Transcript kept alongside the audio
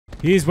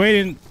He's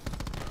waiting.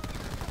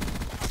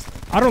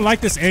 I don't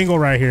like this angle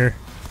right here.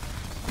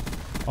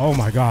 Oh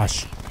my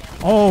gosh.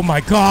 Oh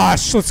my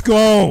gosh. Let's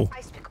go.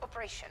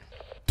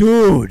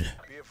 Dude.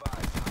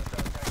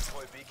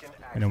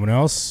 Anyone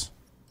else?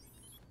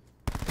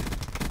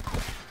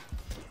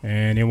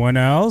 Anyone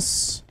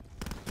else?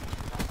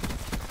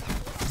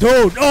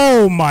 Dude.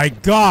 Oh my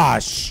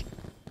gosh.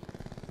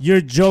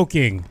 You're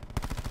joking.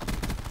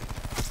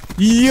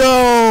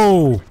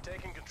 Yo.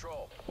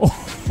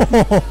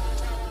 Oh.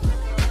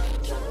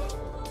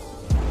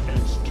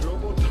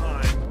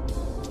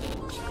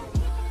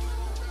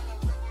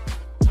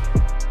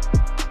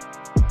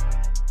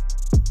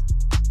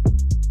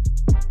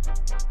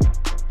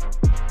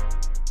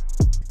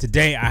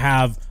 Today I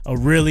have a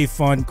really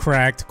fun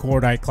cracked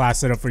CORDITE class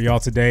setup for y'all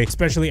today,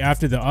 especially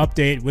after the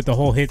update with the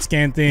whole hit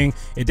scan thing.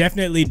 It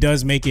definitely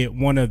does make it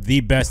one of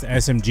the best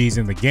SMGs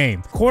in the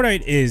game.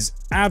 CORDITE is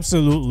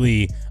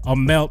absolutely a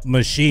melt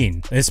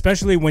machine,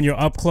 especially when you're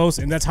up close,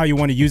 and that's how you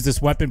want to use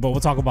this weapon, but we'll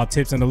talk about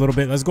tips in a little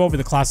bit. Let's go over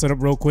the class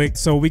setup real quick.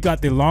 So we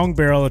got the long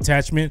barrel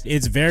attachment.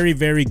 It's very,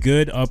 very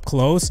good up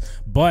close,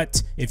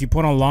 but if you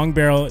put on long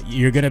barrel,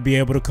 you're going to be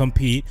able to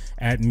compete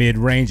at mid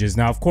ranges.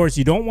 Now, of course,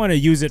 you don't want to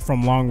use it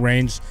from long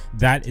range.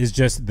 That is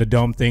just the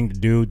dumb thing to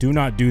do. Do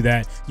not do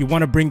that. You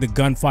want to bring the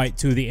gunfight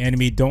to the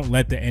enemy. Don't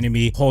let the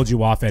enemy hold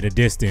you off at a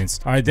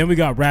distance. All right, then we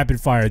got rapid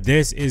fire.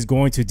 This is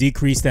going to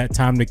decrease that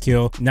time to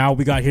kill. Now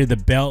we got here the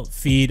belt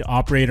feed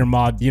operator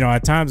mod. You know,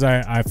 at times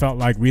I felt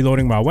like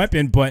reloading my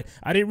weapon, but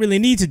I didn't really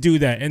need to do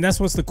that. And that's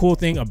what's the cool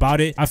thing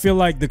about it. I feel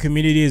like the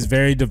community is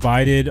very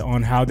divided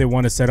on how they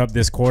want to set up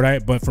this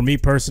CORDITE, but for me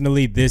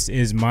personally, this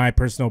is my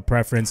personal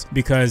preference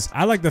because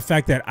I like the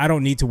fact that I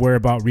don't need to worry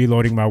about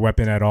reloading my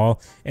weapon at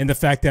all, and the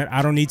fact that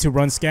I don't need to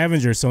run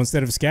scavenger. So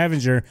instead of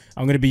scavenger,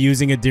 I'm going to be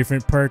using a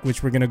different perk,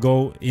 which we're going to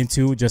go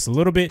into just a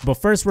little bit. But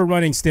first, we're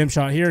running stim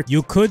shot here.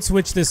 You could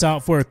switch this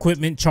out for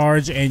equipment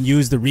charge and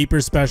use the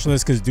Reaper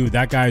specialist because, dude,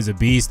 that guy is a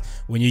beast.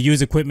 When you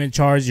use equipment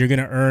charge, you're going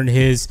to earn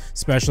his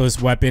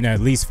specialist weapon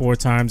at least 4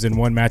 times in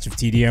one match of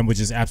TDM, which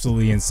is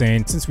absolutely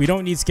insane. Since we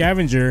don't need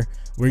scavenger,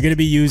 we're going to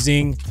be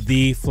using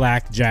the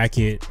flak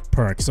jacket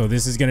perk. So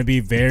this is going to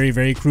be very,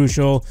 very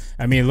crucial.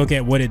 I mean, look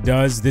at what it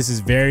does. This is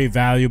very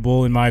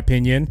valuable in my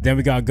opinion. Then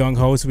we got gung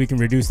ho, so we can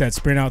reduce that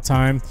sprint out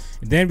time.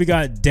 And then we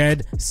got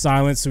dead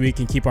silence, so we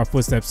can keep our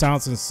footsteps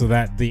silenced so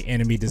that the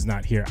enemy does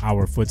not hear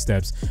our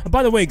footsteps. And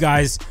by the way,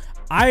 guys,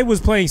 I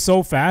was playing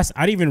so fast,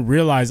 I didn't even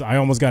realize I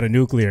almost got a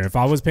nuclear. If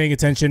I was paying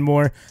attention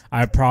more,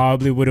 I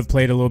probably would have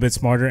played a little bit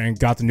smarter and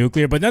got the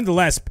nuclear. But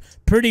nonetheless,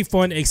 pretty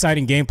fun,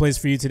 exciting gameplays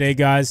for you today,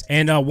 guys.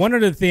 And one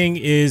other thing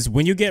is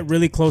when you get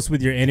really close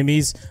with your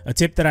enemies, a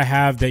tip that I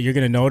have that you're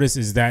going to notice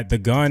is that the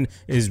gun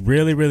is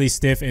really, really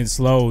stiff and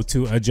slow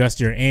to adjust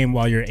your aim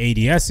while you're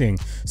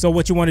ADSing. So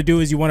what you want to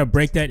do is you want to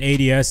break that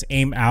ADS,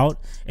 aim out,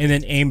 and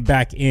then aim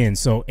back in.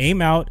 So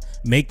aim out,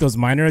 make those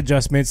minor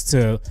adjustments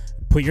to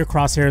put your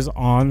crosshairs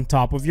on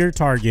top of your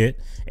target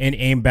and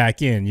aim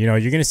back in. You know,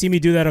 you're going to see me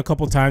do that a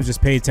couple times.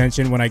 Just pay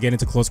attention when I get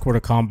into close quarter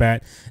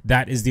combat.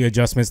 That is the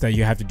adjustments that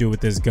you have to do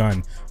with this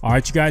gun. All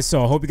right, you guys.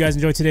 So I hope you guys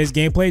enjoyed today's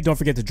gameplay. Don't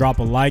forget to drop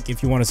a like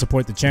if you want to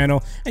support the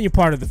channel and you're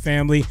part of the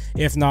family.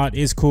 If not,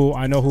 it's cool.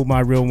 I know who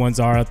my real ones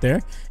are out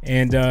there.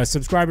 And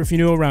subscribe if you're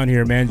new around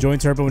here, man. Join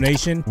Turbo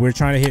Nation. We're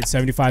trying to hit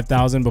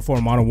 75,000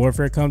 before Modern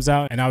Warfare comes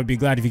out. And I would be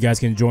glad if you guys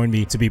can join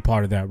me to be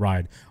part of that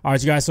ride. All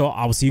right, you guys. So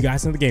I will see you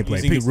guys in the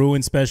gameplay. Using the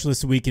Ruin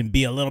Specialist so we can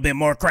be a little bit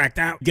more cracked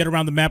out, get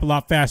around the map a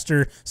lot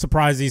faster,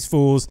 surprise these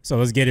fools. So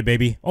let's get it,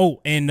 baby.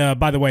 Oh, and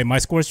by the way, my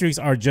score streaks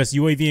are just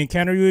UAV and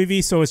counter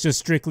UAV, so it's just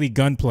strictly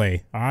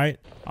gunplay. All right,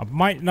 I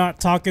might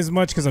not talk as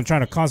much because I'm trying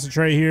to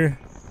concentrate here.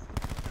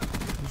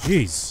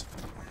 Jeez,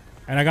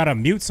 and I gotta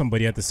mute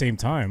somebody at the same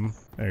time.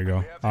 There you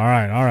go. All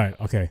right,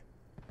 okay.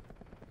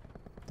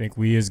 Think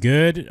we is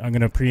good. I'm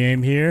gonna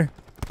pre-aim here.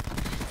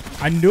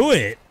 I knew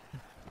it.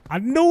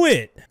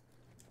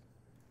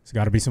 There's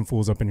got to be some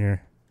fools up in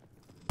here.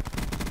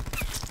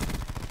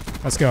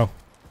 Let's go.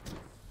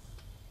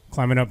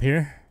 Climbing up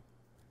here.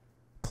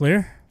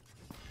 Clear.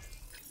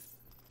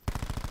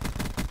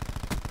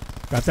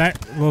 Got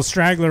that little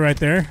straggler right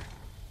there.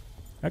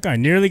 That guy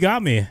nearly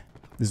got me.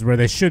 This is where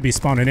they should be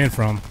spawning in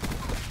from.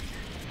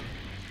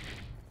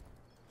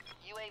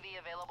 UAV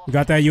available. We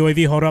got that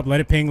UAV. Hold up. Let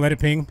it ping. Let it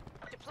ping.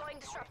 Deploying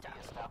disruptor.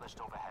 Established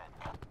overhead.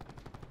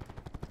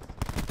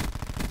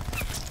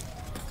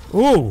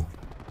 Ooh.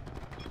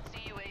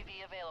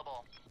 CUAV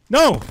available.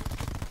 No.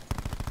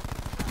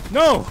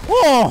 No.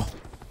 Whoa.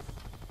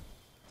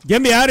 Get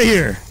me out of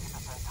here.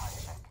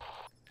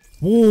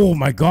 Oh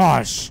my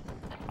gosh.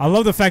 I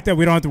love the fact that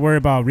we don't have to worry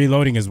about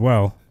reloading as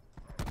well.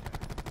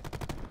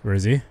 Where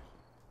is he?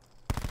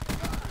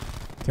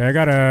 Okay, I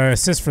got an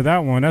assist for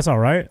that one. That's all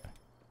right.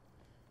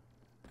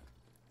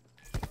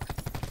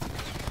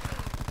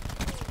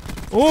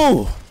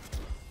 Oh.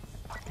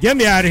 Get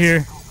me out of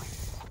here.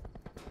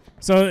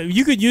 So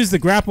you could use the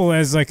grapple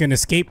as like an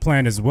escape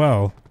plan as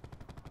well.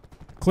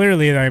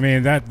 Clearly, I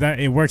mean, that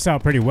it works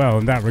out pretty well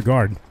in that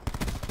regard.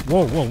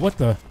 Whoa, what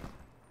the?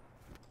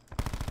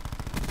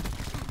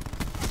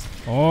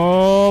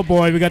 Oh Oh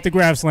boy, we got the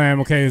grab slam.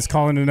 Okay, it's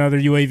calling another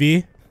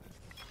UAV.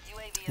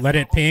 Let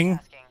it ping.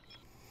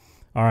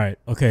 All right.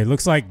 Okay,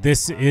 looks like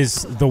this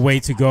is the way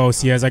to go.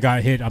 See, as I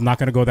got hit, I'm not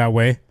gonna go that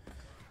way.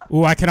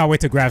 Ooh, I cannot wait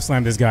to grab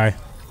slam this guy.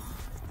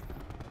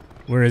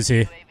 Where is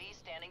he?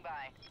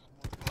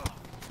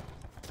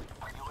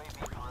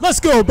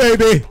 Let's go,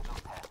 baby.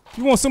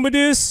 You want some of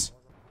this?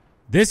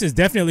 This is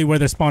definitely where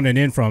they're spawning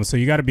in from, so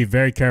you got to be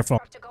very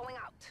careful.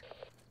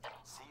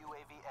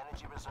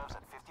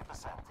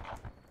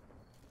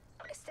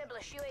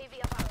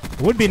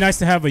 It would be nice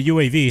to have a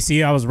UAV.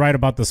 See, I was right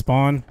about the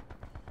spawn.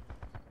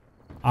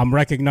 I'm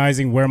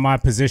recognizing where my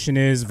position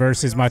is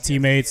versus my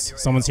teammates.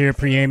 Someone's here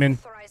pre-aiming.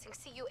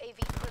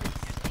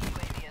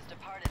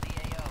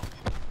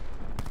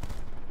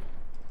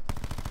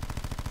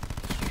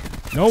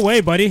 No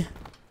way, buddy.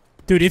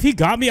 Dude, if he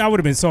got me, I would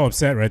have been so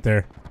upset right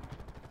there.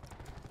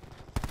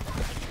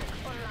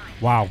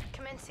 Wow.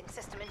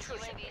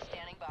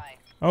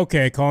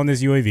 Okay, calling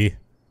this UAV.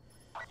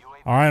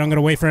 Alright, I'm going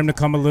to wait for him to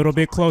come a little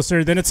bit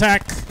closer, then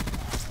attack.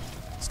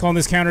 Let's call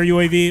this counter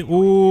UAV.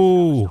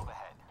 Ooh.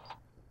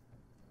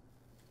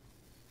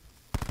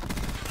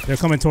 They're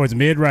coming towards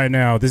mid right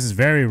now. This is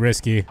very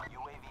risky.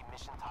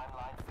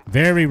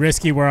 Very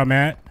risky where I'm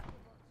at.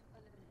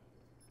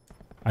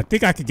 I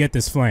think I could get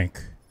this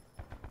flank.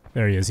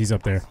 There he is. He's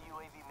up there.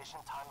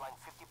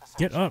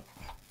 Get up.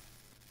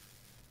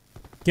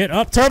 Get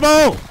up,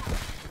 Turbo!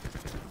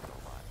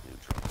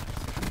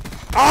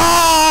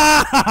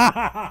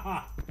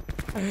 Ah!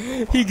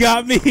 He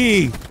got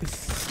me.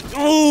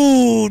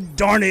 Oh,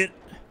 darn it.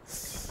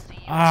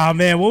 Ah,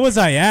 man, what was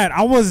I at?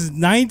 I was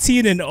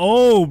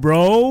 19-0,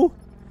 bro.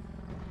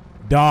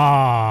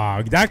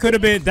 Dog. This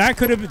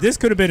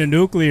could have been a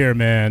nuclear,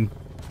 man.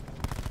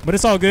 But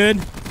it's all good.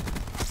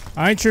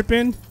 I ain't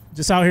tripping.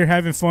 Just out here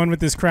having fun with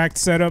this cracked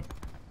setup.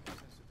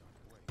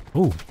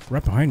 Ooh,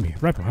 right behind me.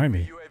 Right behind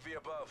me.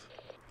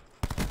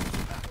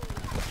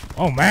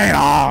 Oh man,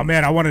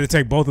 I wanted to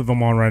take both of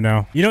them on right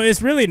now. You know,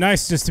 it's really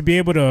nice just to be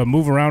able to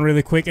move around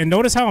really quick. And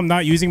notice how I'm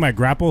not using my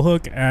grapple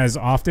hook as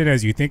often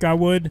as you think I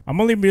would. I'm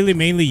only really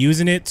mainly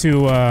using it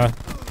to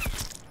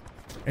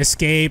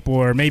escape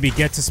or maybe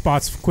get to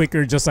spots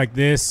quicker, just like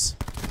this.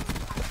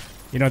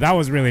 You know, that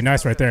was really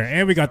nice right there.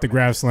 And we got the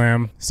grab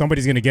slam.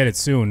 Somebody's gonna get it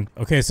soon.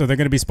 Okay, so they're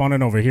gonna be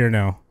spawning over here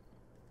now.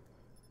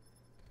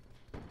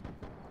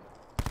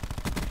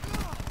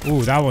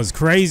 Ooh, that was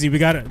crazy. We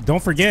got it.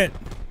 Don't forget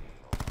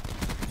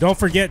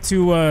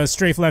to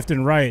strafe left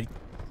and right.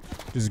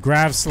 Just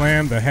grab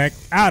slam the heck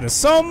out of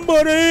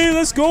somebody.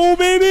 Let's go,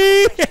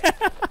 baby.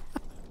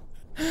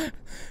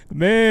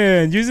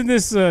 Man, using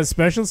this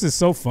specialist is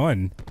so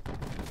fun.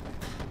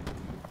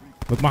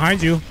 Look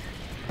behind you.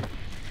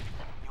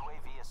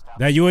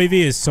 That UAV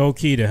is so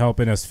key to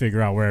helping us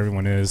figure out where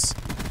everyone is.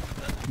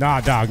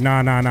 Nah, dog.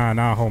 Nah,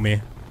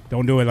 homie.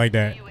 Don't do it like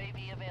that.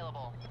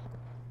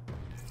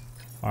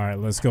 All right,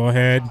 let's go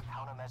ahead.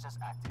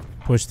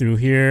 Push through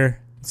here.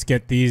 Let's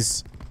get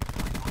these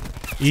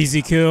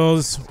easy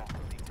kills.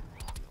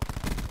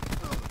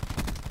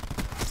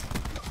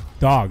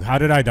 Dog, how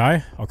did I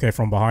die? Okay,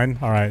 from behind.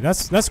 All right,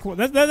 that's cool.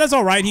 That's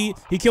all right. He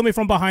killed me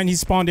from behind. He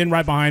spawned in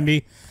right behind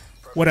me.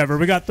 Whatever.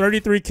 We got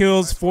 33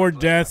 kills, 4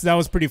 deaths. That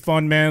was pretty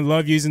fun, man.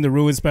 Love using the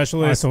ruin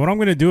specialist. Right, so what I'm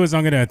gonna do is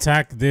I'm gonna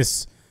attack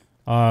this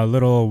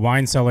little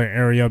wine cellar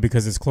area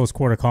because it's close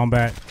quarter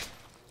combat.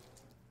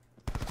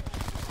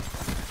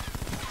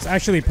 It's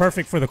actually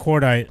perfect for the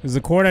cordite, because the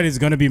cordite is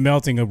going to be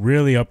melting up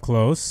really up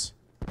close.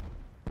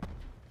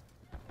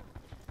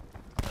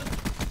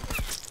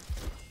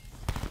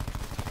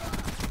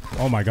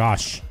 Oh my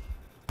gosh.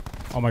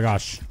 Oh my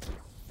gosh.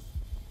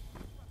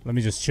 Let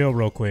me just chill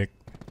real quick.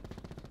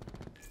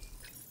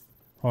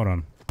 Hold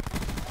on.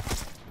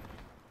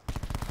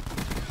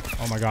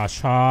 Oh my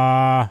gosh.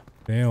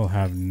 They'll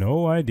have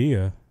no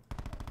idea.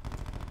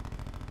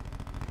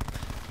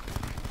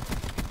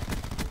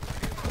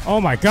 Oh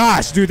my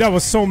gosh, dude, that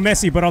was so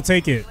messy, but I'll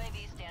take it.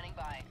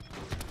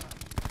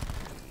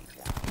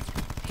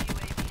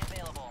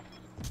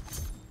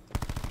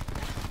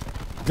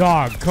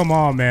 Dog, come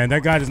on, man.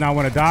 That guy does not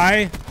want to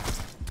die.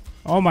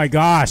 Oh my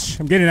gosh,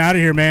 I'm getting out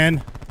of here,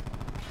 man.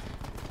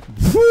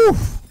 Whew.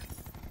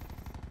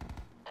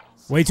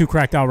 Way too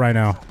cracked out right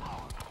now.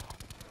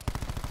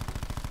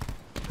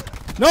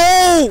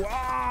 No!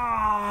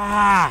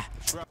 Ah!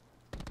 Come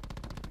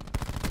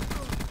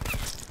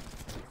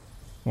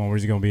on,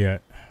 where's he gonna be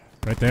at?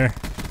 Right there.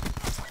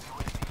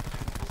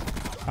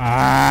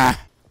 Ah!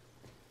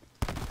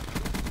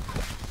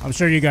 I'm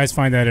sure you guys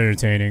find that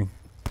entertaining.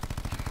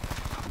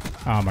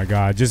 Oh my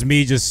god. Just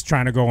me just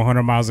trying to go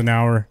 100 miles an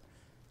hour.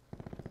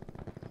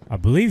 I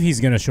believe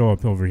he's gonna show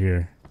up over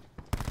here.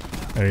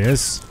 There he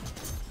is.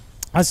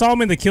 I saw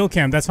him in the kill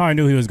cam. That's how I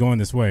knew he was going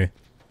this way.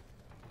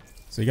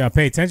 So you gotta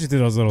pay attention to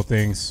those little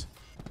things.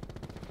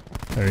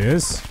 There he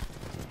is.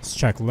 Let's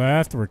check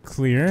left. We're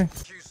clear.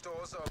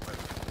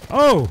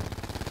 Oh!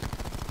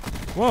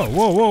 Whoa,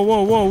 whoa, whoa,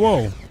 whoa, whoa,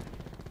 whoa.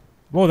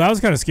 Whoa, that was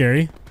kind of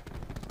scary.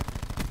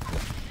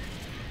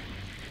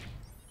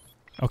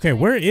 Okay,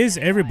 where is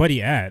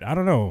everybody at? I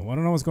don't know. I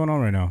don't know what's going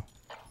on right now.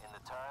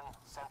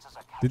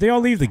 Did they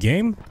all leave the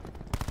game?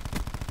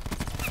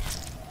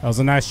 That was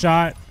a nice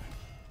shot.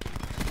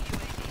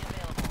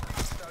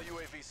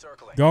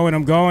 Going,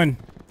 I'm going.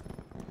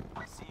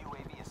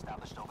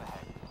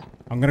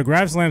 I'm gonna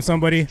grab slam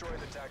somebody.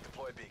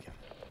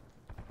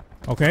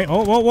 Okay.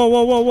 Oh, whoa, whoa,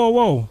 whoa, whoa, whoa,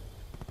 whoa.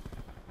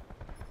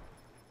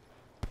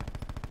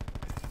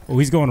 Oh,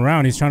 he's going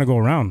around. He's trying to go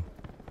around.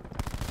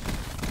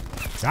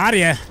 It's out of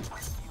ya.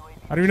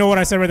 I don't even know what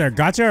I said right there.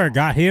 Gotcha or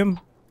got him?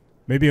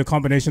 Maybe a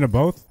combination of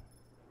both.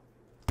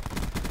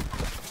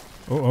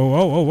 Oh, oh,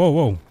 oh, oh, whoa,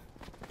 whoa.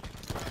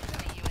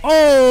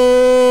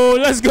 Oh,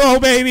 let's go,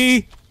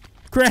 baby.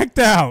 Cracked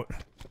out.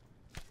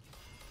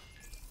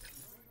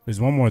 There's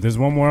one more. There's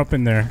one more up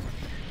in there.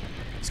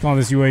 He's calling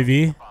this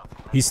UAV.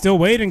 He's still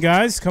waiting,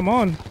 guys. Come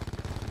on.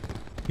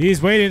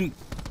 He's waiting.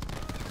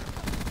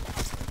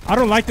 I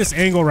don't like this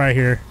angle right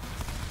here.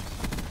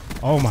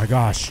 Oh, my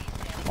gosh.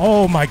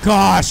 Oh, my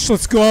gosh.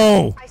 Let's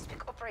go.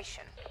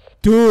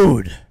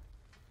 Dude.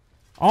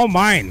 All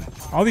mine.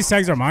 All these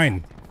tags are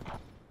mine.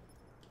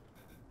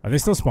 Are they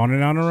still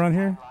spawning out around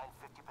here?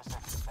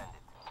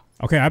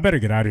 Okay, I better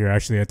get out of here,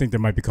 actually. I think they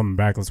might be coming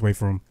back. Let's wait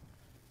for him.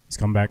 He's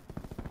coming back.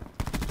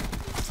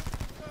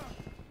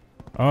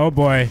 Oh,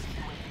 boy.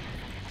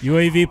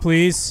 UAV,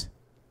 please.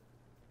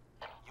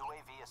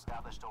 UAV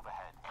established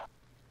overhead.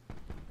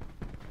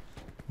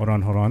 Hold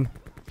on, hold on.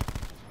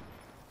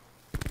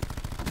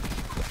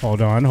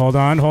 Hold on, hold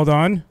on, hold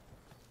on.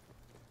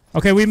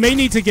 Okay, we may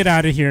need to get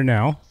out of here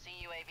now.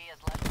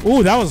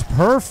 Ooh, that was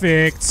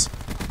perfect.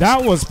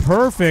 That was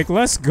perfect.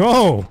 Let's go.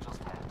 All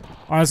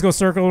right, let's go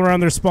circle around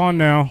their spawn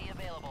now.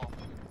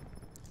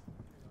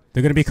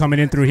 They're going to be coming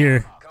in through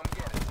here.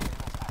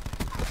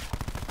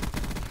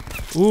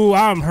 Ooh,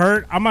 I'm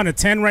hurt. I'm on a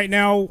 10 right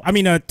now. I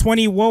mean, a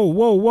 20. Whoa,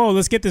 whoa, whoa.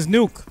 Let's get this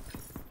nuke.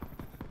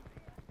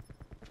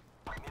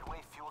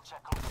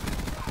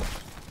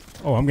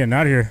 Oh, I'm getting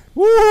out of here.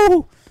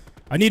 Woo!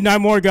 I need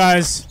 9 more,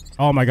 guys.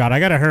 Oh, my God. I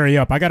got to hurry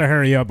up. I got to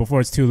hurry up before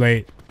it's too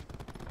late.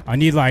 I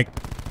need, like,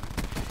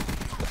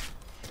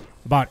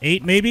 about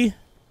 8, maybe?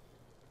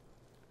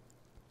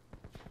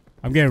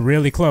 I'm getting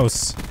really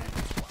close.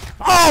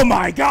 Oh,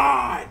 my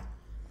God!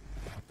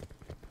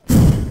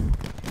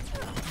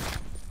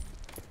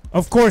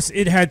 Of course,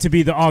 it had to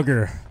be the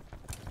auger.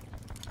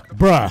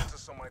 Bruh.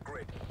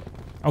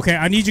 Okay,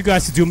 I need you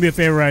guys to do me a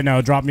favor right now.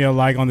 Drop me a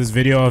like on this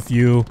video if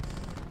you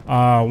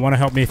want to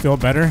help me feel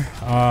better.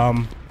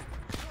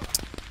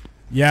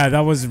 Yeah,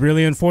 that was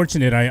really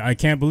unfortunate. I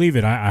can't believe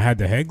it. I had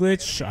the head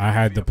glitch. I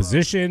had the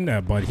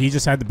position, but he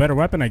just had the better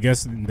weapon, I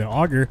guess, the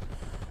auger.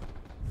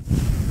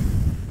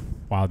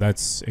 Wow,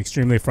 that's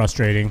extremely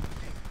frustrating.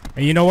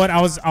 And you know what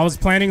I was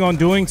planning on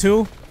doing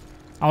too?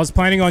 I was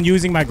planning on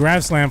using my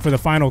grab slam for the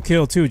final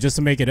kill too, just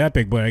to make it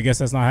epic, but I guess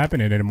that's not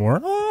happening anymore.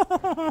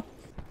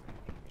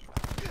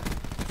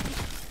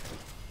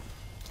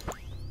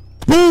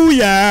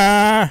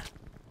 Booyah!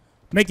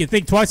 Make you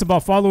think twice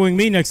about following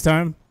me next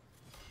time.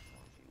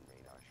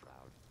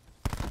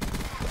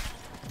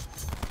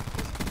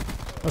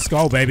 Let's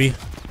go, baby.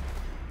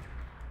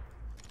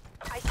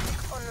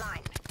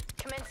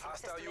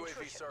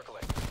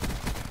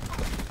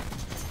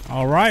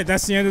 All right,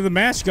 that's the end of the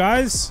match,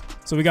 guys.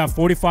 So we got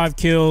 45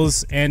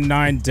 kills and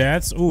 9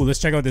 deaths. Ooh, let's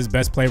check out this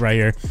best play right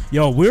here.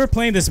 Yo, we were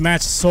playing this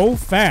match so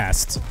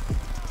fast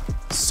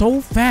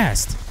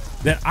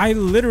that I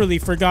literally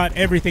forgot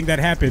everything that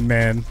happened,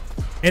 man.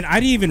 And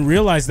I didn't even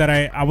realize that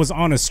I was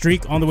on a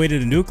streak on the way to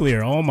the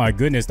nuclear. Oh my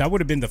goodness, that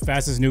would have been the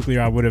fastest nuclear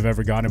I would have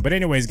ever gotten. But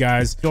anyways,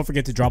 guys, don't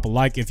forget to drop a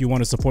like if you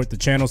want to support the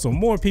channel so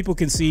more people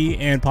can see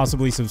and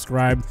possibly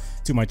subscribe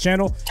to my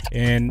channel.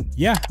 And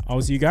yeah, I'll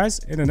see you guys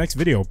in the next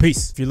video.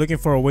 Peace. If you're looking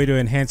for a way to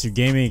enhance your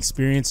gaming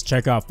experience,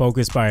 check out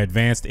Focus by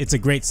Advanced. It's a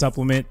great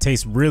supplement,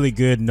 tastes really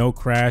good, no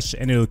crash,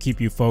 and it'll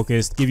keep you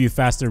focused, give you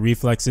faster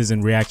reflexes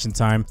and reaction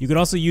time. You could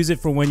also use it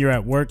for when you're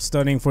at work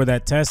studying for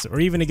that test, or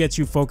even to get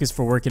you focused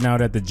for working out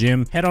at the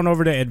gym. Head on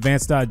over to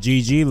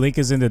advanced.gg, link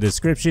is in the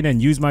description,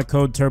 and use my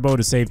code TURBO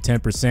to save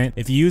 10%.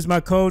 If you use my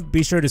code,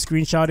 be sure to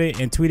screenshot it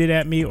and tweet it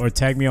at me or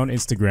tag me on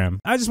Instagram.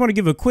 I just want to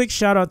give a quick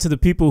shout out to the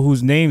people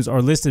whose names are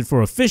listed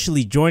for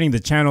officially joining the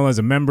channel as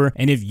a member,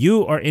 and if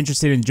you are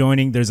interested in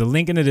joining, there's a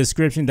link in the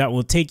description that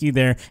will take you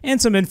there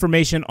and some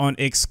information on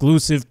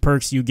exclusive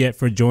perks you get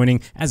for joining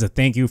as a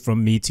thank you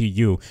from me to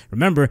you.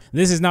 Remember,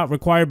 this is not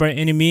required by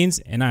any means,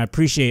 and I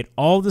appreciate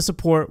all the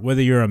support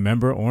whether you're a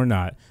member or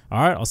not.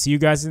 All right, I'll see you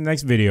guys in the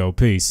next video.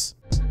 Peace.